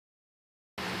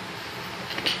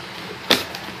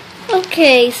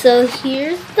Okay, so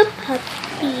here's the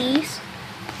puppies.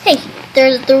 Hey,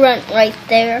 there's the runt right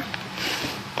there.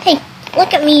 Hey,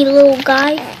 look at me, little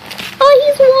guy. Oh,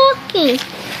 he's walking.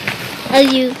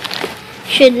 As you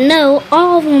should know,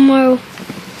 all of them are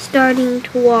starting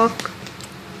to walk.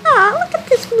 Ah, look at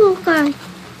this little guy.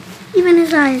 Even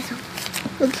his eyes.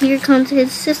 Look, here comes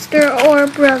his sister or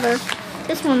brother.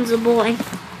 This one's a boy.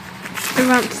 The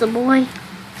runt's a boy.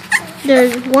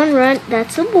 There's one runt,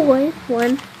 that's a boy.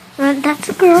 One runt, that's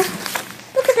a girl.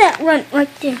 Look at that runt right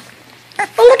there.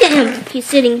 Oh, look at him. He's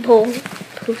sitting pole.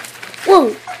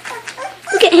 Whoa.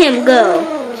 Look at him go.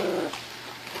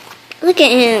 Look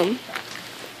at him.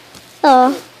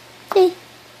 Oh. Hey.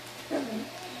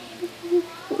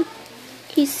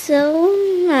 He's so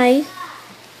nice.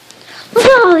 Look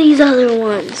at all these other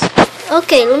ones.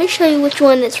 Okay, let me show you which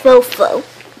one is Fofo.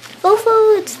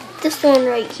 Fofo, it's this one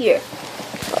right here.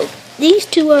 Oh, these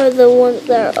two are the ones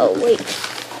that are, oh wait.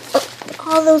 Oh,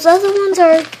 all those other ones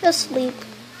are asleep.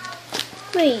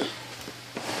 Wait.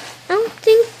 I don't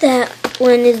think that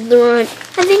one is the runt.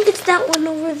 I think it's that one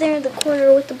over there in the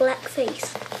corner with the black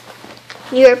face.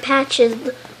 Your patch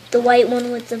is the white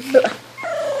one with the black.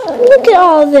 Look at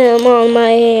all of them on my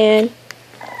hand.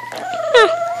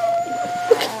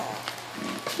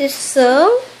 Is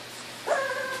so.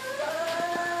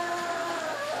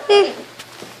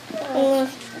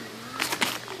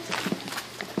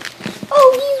 Oh,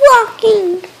 he's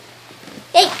walking.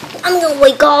 Hey, I'm gonna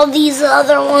wake all these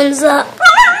other ones up.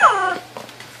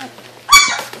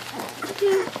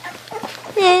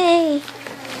 Hey.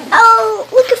 Oh,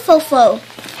 look at Fofo.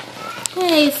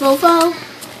 Hey, Fofo.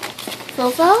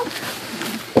 Fofo?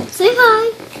 Say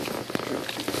hi.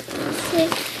 Say.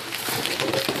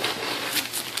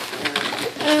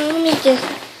 Let me just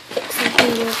fix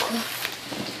something real quick.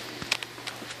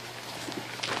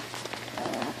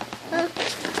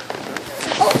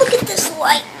 Oh, look at this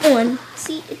white one.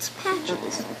 See, it's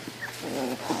patches.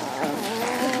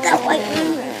 That white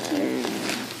one right here.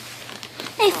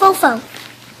 Hey, Fofo.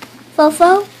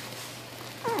 Fofo?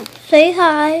 Say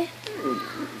hi.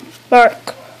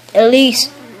 Bark. Elise.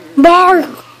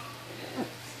 Bark.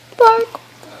 Bark.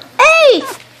 Hey!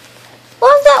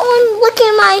 What's that one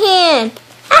licking my hand?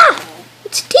 Ah!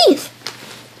 It's teeth.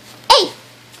 Hey!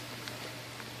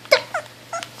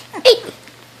 Hey!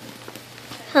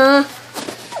 Huh?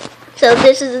 So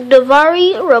this is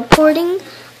Davari reporting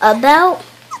about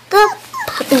the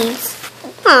puppies.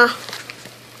 Huh.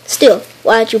 Still,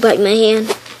 why'd you bite my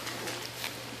hand?